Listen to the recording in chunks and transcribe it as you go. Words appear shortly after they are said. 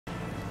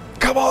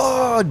Come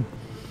on!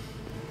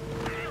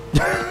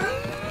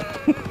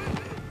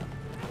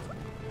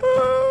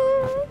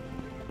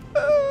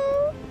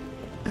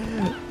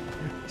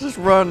 Just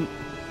run.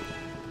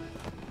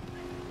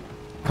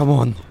 Come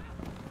on.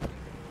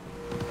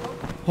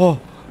 Oh,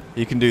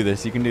 you can do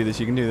this. You can do this.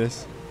 You can do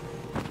this.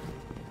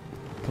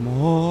 Come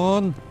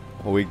on.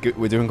 Oh, we're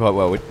doing quite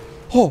well.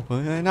 Oh,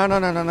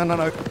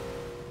 no.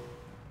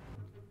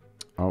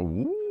 Oh.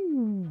 Ooh.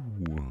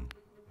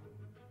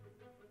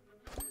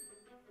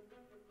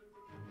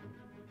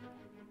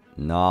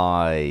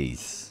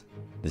 Nice.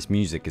 This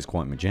music is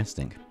quite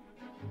majestic.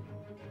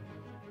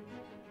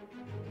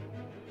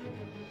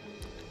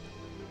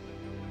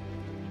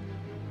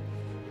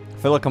 I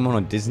feel like I'm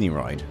on a Disney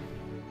ride.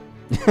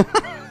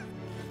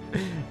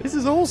 This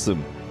is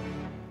awesome.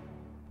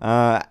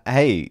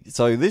 Hey,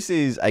 so this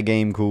is a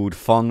game called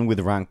Fun with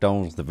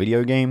Ragdolls, the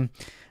video game.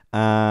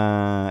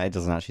 It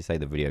doesn't actually say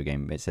the video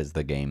game, it says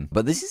the game.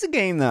 But this is a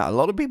game that a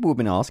lot of people have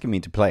been asking me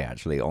to play,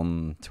 actually,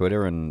 on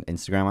Twitter and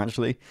Instagram,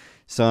 actually.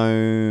 So,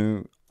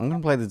 I'm going to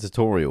play the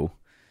tutorial,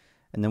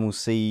 and then we'll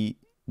see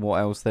what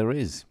else there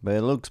is. But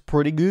it looks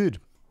pretty good.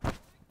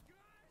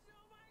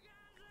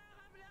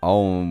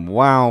 Oh,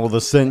 wow,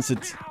 the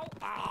sensitivity.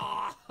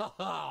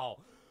 Ow,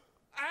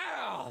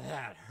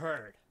 that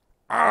hurt.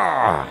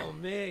 Ah. Oh,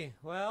 me.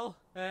 Well,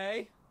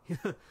 hey.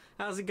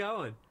 How's it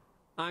going?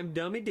 I'm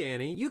Dummy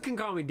Danny. You can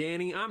call me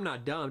Danny. I'm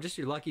not dumb, just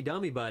your lucky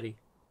dummy buddy.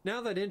 Now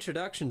that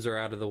introductions are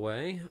out of the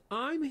way,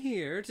 I'm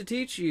here to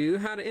teach you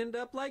how to end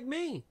up like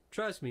me.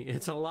 Trust me,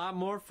 it's a lot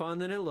more fun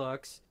than it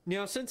looks.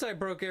 Now, since I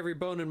broke every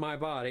bone in my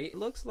body, it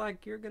looks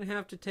like you're gonna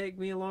have to take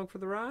me along for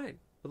the ride.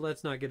 But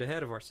let's not get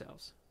ahead of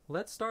ourselves.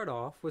 Let's start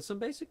off with some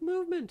basic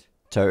movement.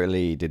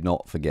 Totally did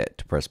not forget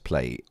to press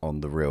play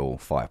on the real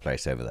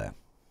fireplace over there.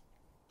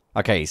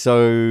 Okay,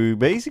 so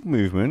basic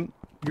movement.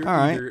 You're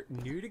Alright. either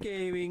new to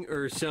gaming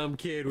or some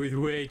kid with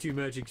way too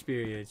much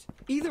experience.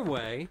 Either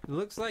way, it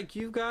looks like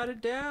you've got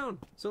it down.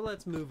 So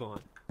let's move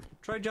on.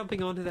 Try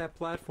jumping onto that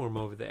platform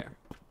over there.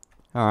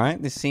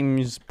 Alright, this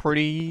seems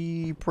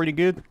pretty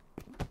good.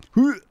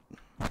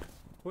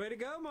 Way to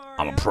go, Mario!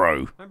 I'm a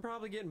pro. I'm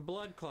probably getting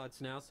blood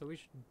clots now, so we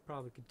should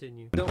probably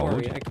continue. Don't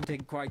worry, I can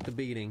take quite the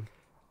beating.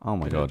 Oh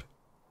my god.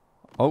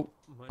 Oh,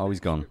 he's next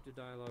gone. Scripted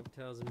dialogue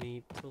tells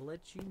me to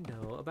let you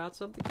know about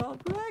something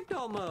called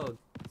Ragdoll mode.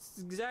 It's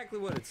exactly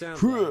what it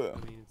sounds like. I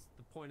mean, it's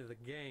the point of the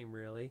game,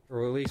 really.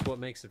 Or at least what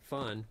makes it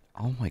fun.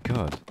 Oh my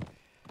god.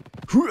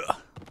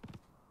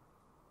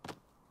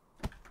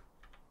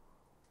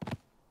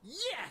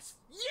 Yes!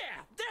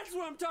 Yeah! That's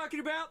what I'm talking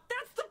about!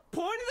 That's the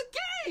point of the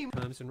game!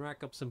 And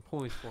rack up some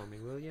points for me,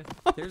 will you?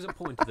 There's a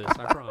point to this,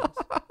 I promise.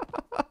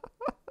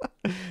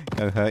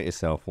 Go hurt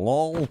yourself,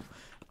 lol.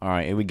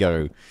 Alright, here we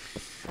go.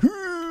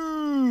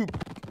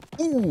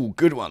 Ooh,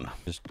 good one.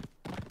 Just...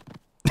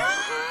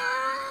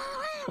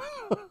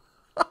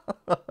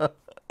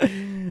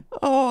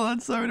 Oh,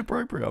 that's so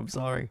inappropriate. I'm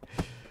sorry.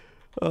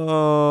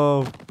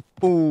 Oh,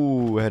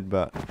 ooh,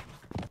 headbutt.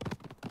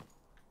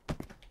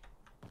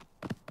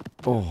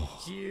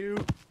 Oh, You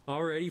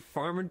already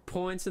farming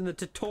points in the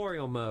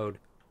tutorial mode.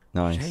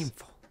 nice.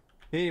 Shameful.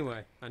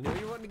 Anyway, I knew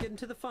you wanted to get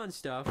into the fun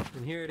stuff,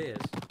 and here it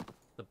is.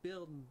 The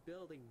build mode.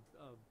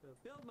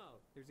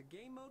 There's a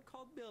game mode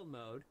called build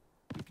mode.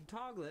 You can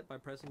toggle it by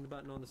pressing the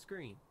button on the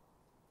screen.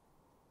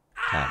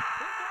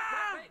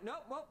 Wait, no,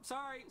 whoa,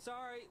 sorry.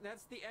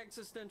 That's the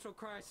existential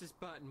crisis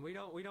button. We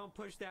don't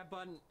push that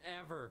button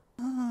ever.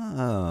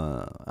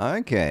 Oh,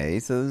 okay.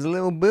 So there's a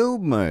little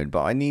build mode,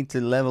 but I need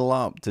to level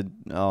up to.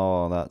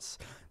 Oh, that's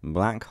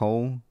black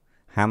hole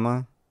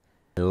hammer.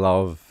 I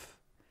love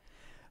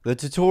the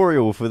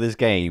tutorial for this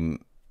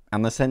game,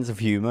 and the sense of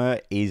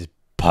humor is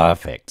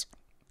perfect.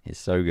 It's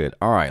so good.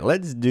 All right,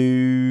 let's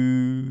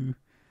do.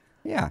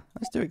 Yeah,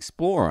 let's do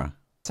Explorer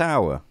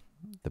Tower,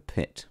 the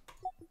pit.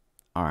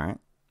 All right,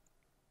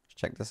 let's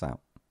check this out.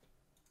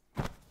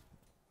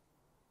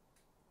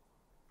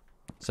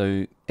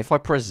 So if I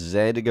press Z,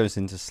 it goes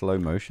into slow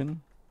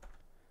motion.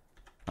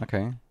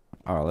 Okay.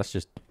 All right, let's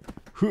just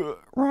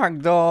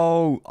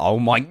Ragdoll. Oh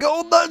my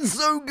god, that's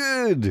so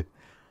good.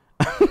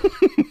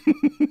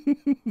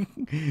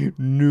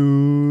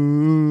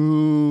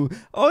 No.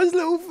 Oh, his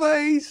little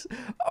face.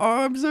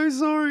 Oh, I'm so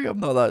sorry.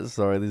 I'm not that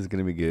sorry. This is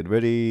gonna be good.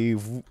 Ready?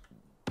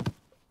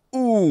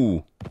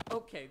 Ooh.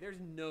 Okay, there's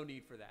no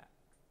need for that.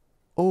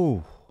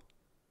 Oh.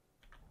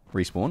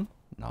 Respawn.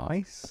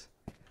 Nice.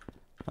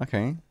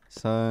 Okay.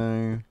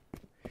 So.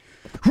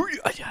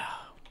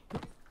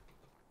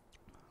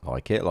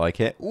 Like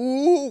it.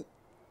 Ooh.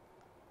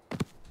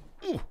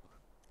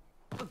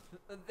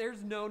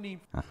 There's no need.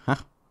 Uh-huh.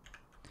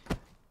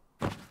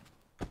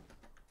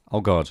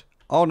 Oh god.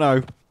 Oh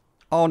no.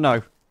 Oh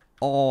no.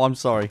 Oh, I'm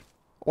sorry.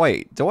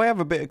 Wait, do I have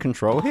a bit of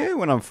control here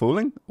when I'm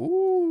falling?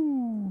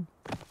 Ooh.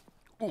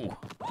 Ooh.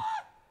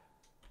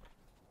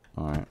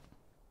 Alright.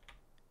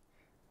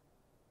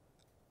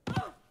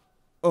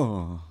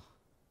 Oh.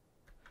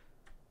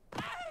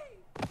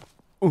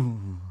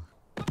 Ooh.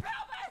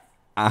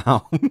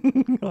 Ow.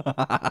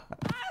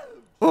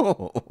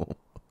 Oh.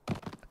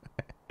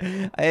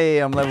 Hey,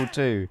 I'm level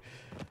 2.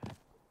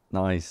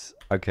 Nice.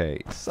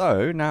 Okay,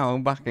 so now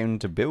back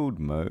into build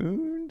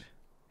mode.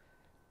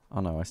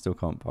 Oh no, I still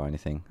can't buy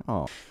anything.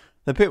 Oh.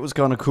 The pit was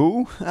kind of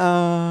cool.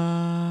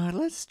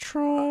 Let's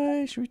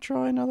try... Should we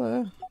try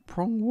another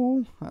prong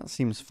wall? That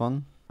seems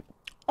fun.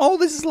 Oh,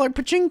 this is like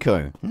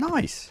pachinko.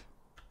 Nice.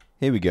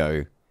 Here we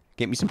go.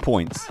 Get me some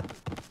points.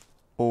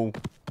 Oh.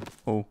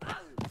 Oh.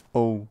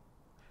 Oh.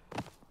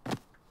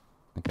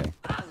 Okay.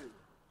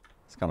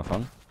 It's kind of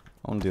fun.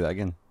 I want to do that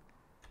again.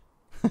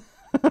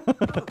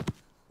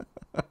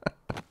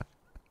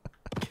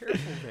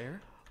 Careful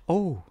there.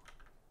 Oh.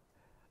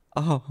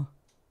 Oh.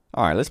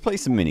 Alright, let's play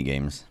some mini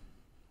games.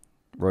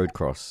 Road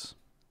cross.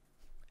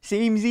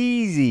 Seems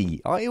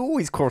easy. I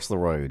always cross the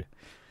road.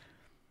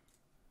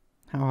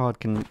 How hard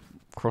can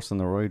crossing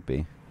the road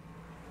be?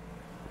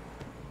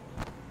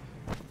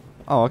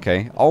 Oh,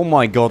 okay. Oh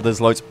my god,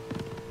 there's loads.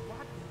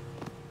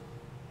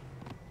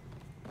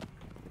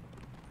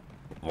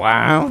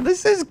 Wow,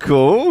 this is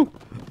cool.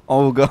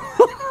 Oh god.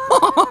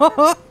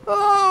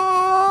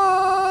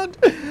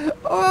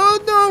 Oh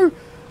no.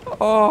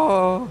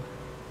 Oh.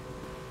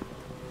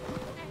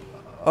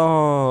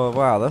 Oh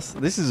wow,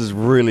 this is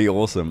really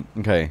awesome.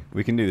 Okay,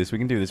 we can do this. We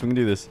can do this. We can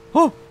do this.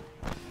 Oh.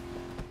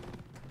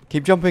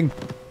 Keep jumping.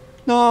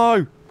 No.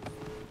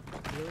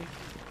 Really?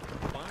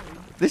 Fine.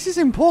 This is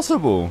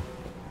impossible.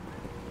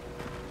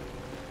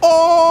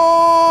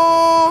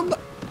 Oh. No.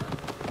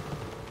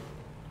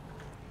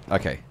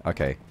 Okay,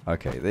 okay,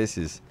 okay. This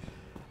is.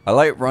 I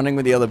like running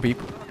with the other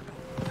people.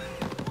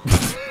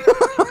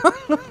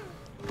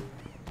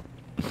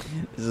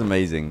 This is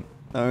amazing.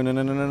 No, no,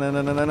 no, no, no, no,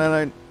 no, no, no,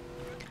 no.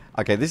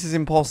 Okay, this is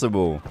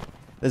impossible.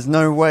 There's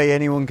no way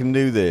anyone can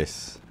do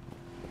this.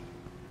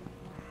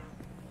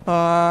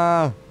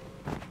 No.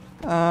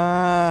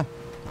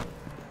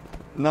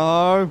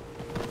 No.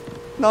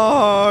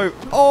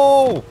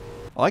 Oh.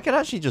 I could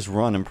actually just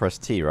run and press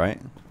T,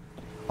 right?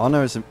 Oh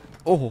no, it's a...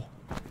 Oh.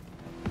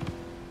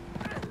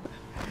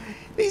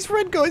 These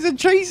red guys are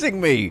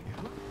chasing me.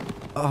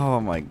 Oh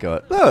my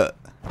god. Look.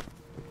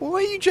 Why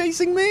are you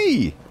chasing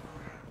me?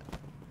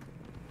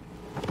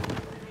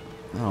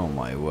 Oh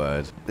my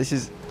word. This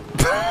is...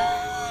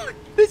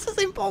 This is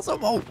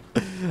impossible.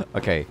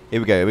 Okay, here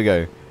we go, here we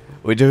go.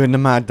 We're doing the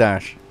mad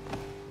dash.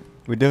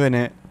 We're doing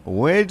it.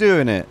 We're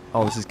doing it.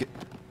 Oh, this is good.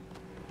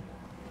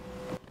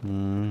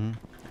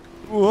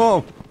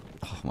 Whoa.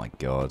 Oh my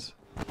god.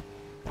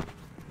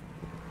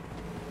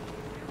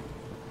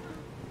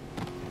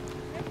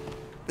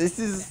 This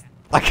is...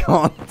 I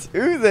can't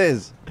do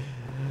this.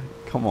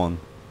 Come on.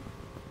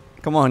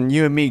 Come on,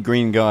 you and me,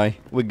 green guy.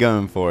 We're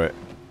going for it.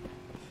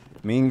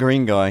 Me and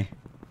green guy.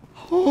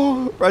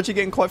 Oh, we're actually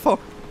getting quite far.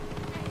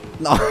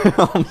 No,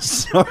 I'm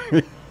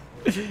sorry.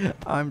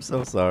 I'm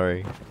so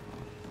sorry.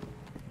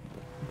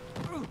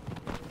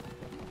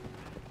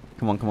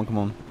 Come on, come on, come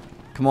on.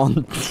 Come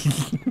on.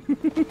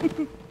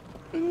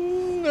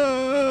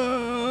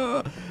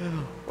 No.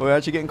 We're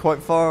actually getting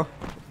quite far.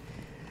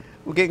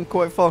 We're getting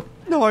quite far.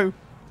 No,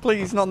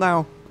 please, not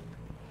now.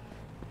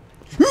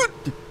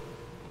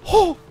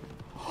 Oh.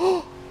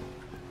 Oh.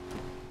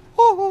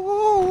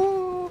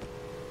 Oh.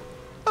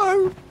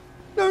 Oh.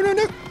 No, no,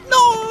 no.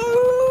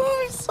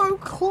 No! So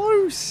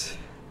close.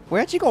 We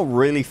actually got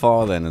really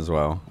far then as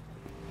well.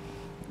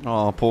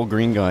 Oh, poor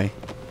green guy.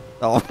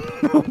 Oh,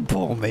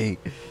 poor me.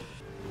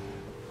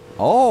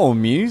 Oh,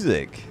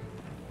 music.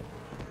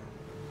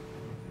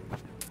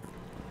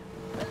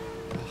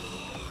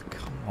 Oh,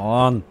 come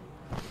on.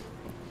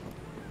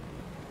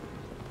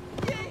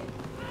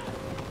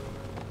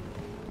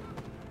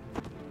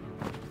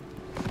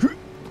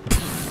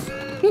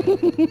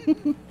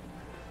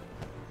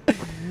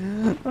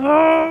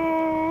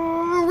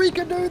 Oh, we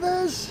can do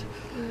this.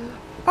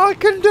 I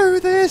can do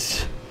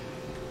this.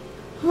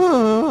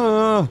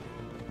 Oh.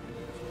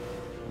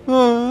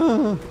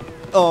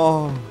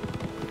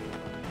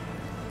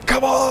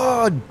 Come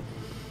on.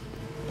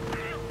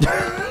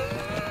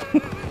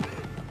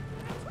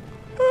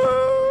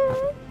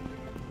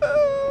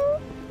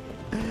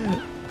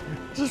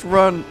 Just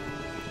run.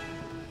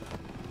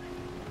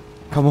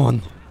 Come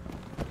on.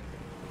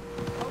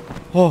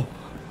 Oh,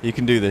 you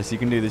can do this. You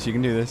can do this. You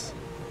can do this.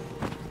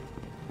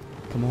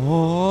 Come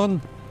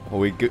on. Oh,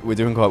 we're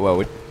doing quite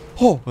well.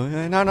 Oh,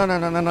 no, no, no, no,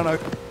 no, no, no.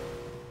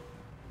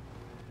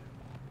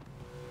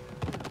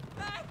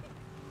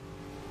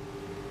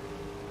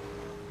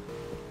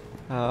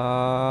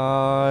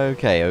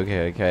 Okay,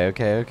 okay, okay,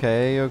 okay,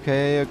 okay,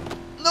 okay.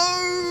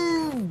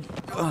 No!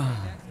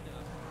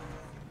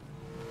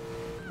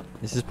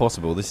 This is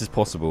possible. This is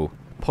possible.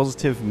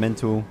 Positive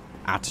mental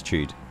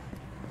attitude.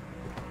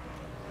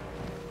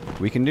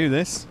 We can do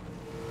this.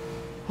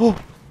 Oh,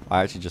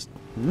 I actually just...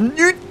 Oh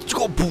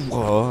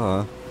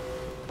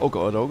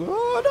god, oh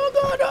god,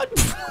 oh god,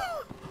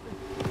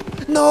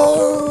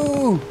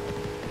 no!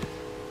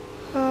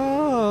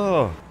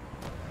 Oh.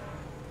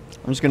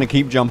 I'm just gonna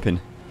keep jumping.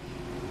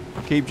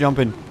 Keep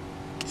jumping.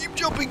 Keep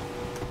jumping.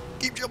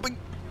 Keep jumping.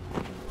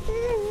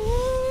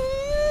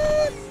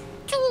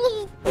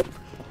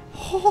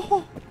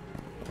 Oh.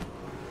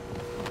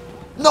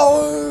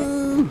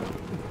 No!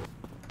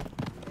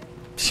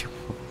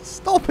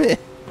 Stop it!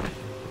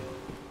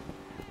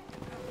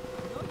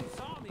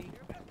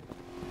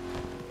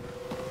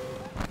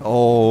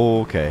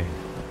 Oh, okay.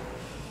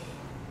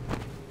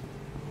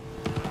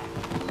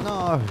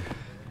 No.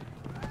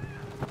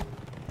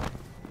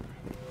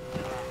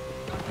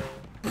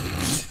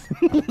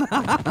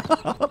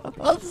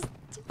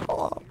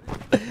 Stop.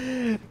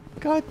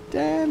 God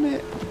damn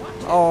it.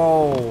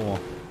 Oh.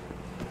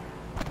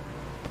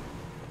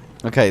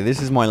 Okay,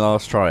 this is my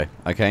last try.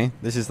 Okay,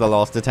 this is the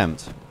last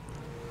attempt.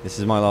 This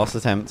is my last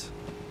attempt.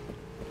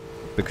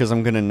 Because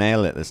I'm gonna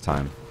nail it this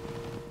time.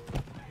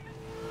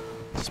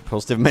 Just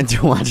positive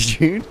mental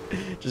attitude.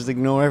 Just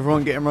ignore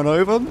everyone getting run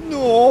over.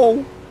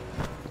 No!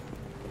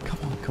 Come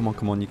on, come on,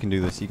 come on. You can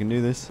do this. You can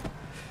do this.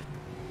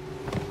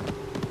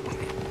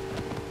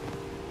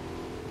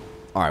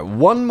 Alright,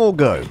 one more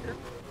go.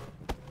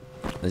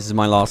 This is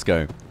my last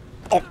go.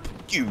 Oh,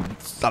 you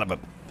son of a...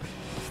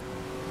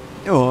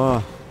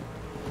 Oh.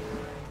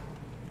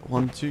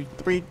 1, 2,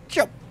 3,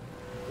 jump!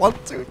 1,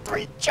 2,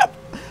 3, jump!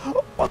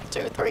 1,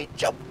 2, 3,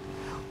 jump!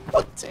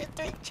 1, 2,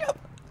 3, jump!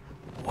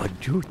 1,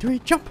 2, 3,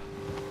 jump!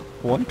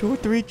 1, 2,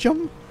 3,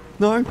 jump!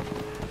 No!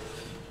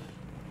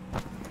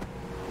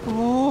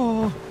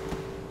 Oh!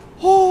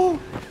 Oh!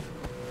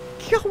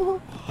 Come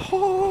on!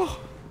 Oh!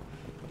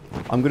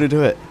 I'm gonna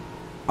do it!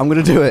 I'm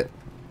gonna do it!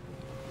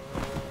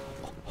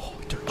 Oh,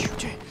 don't you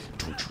dare!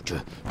 Don't you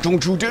dare!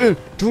 Don't you dare!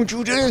 Don't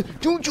you dare!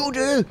 Don't you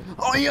dare!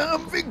 I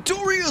am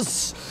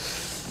victorious!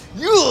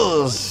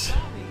 Yes!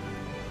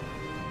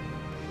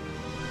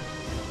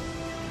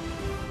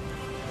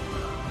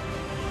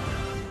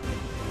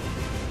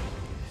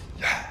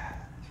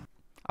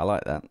 I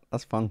like that.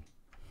 That's fun.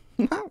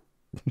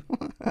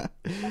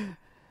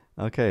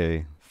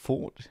 Okay,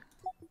 fort.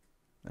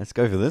 Let's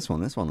go for this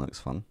one. This one looks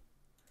fun.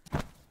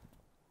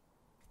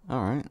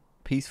 Alright.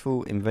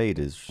 Peaceful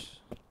invaders.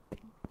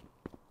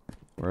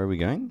 Where are we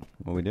going?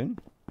 What are we doing?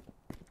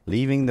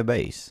 Leaving the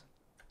base.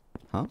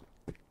 Huh?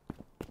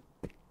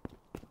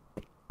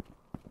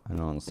 I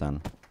don't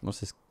understand.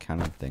 What's this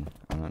cannon thing?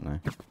 I don't know.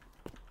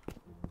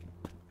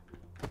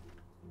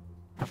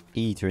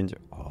 E to enter.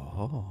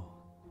 Oh.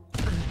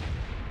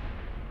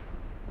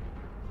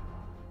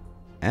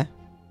 Eh?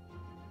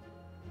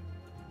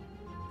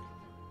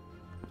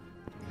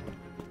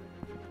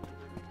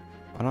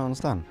 I don't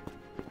understand.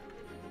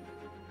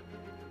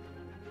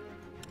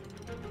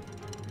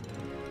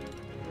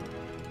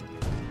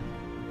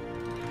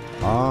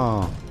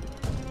 Oh.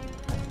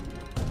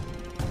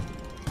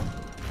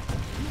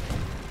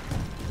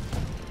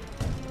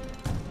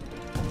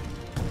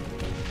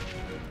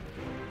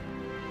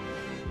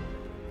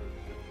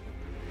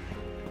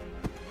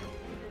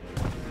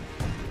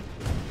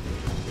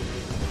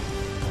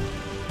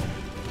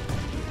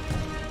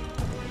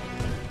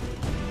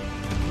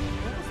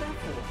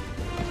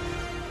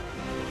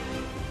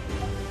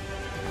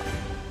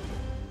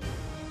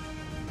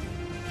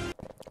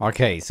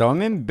 Okay, so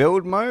I'm in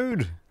build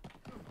mode.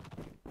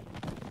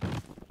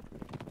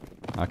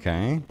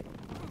 Okay.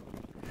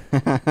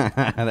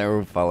 They're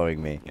all following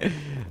me.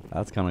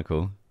 That's kind of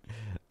cool.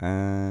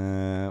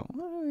 A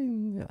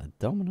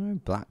domino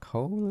black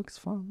hole looks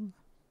fun.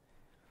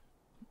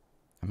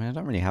 I mean, I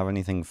don't really have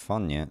anything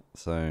fun yet,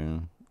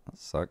 so that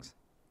sucks.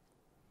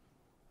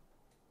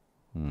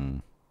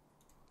 I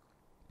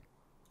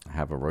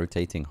have a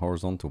rotating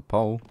horizontal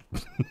pole.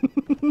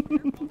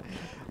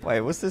 Wait,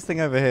 what's this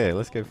thing over here?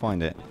 Let's go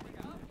find it.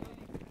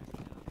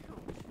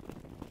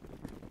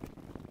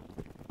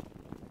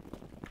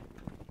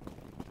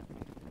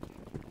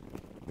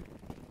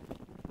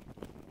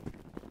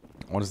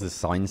 What does this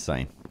sign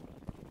say?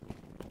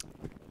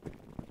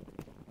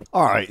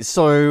 Alright,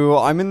 so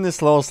I'm in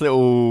this last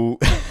little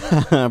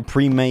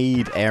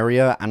pre-made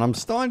area, and I'm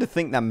starting to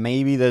think that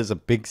maybe there's a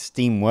big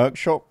Steam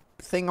Workshop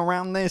thing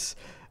around this.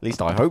 At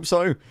least I hope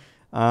so.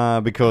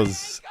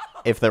 Because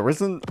if there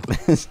isn't,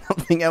 there's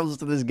nothing else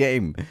to this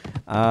game.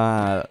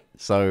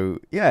 So,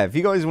 yeah, if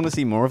you guys want to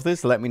see more of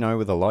this, let me know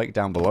with a like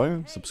down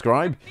below.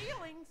 Subscribe.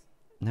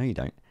 No, you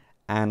don't.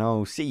 And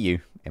I'll see you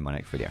in my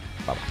next video.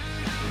 Bye-bye.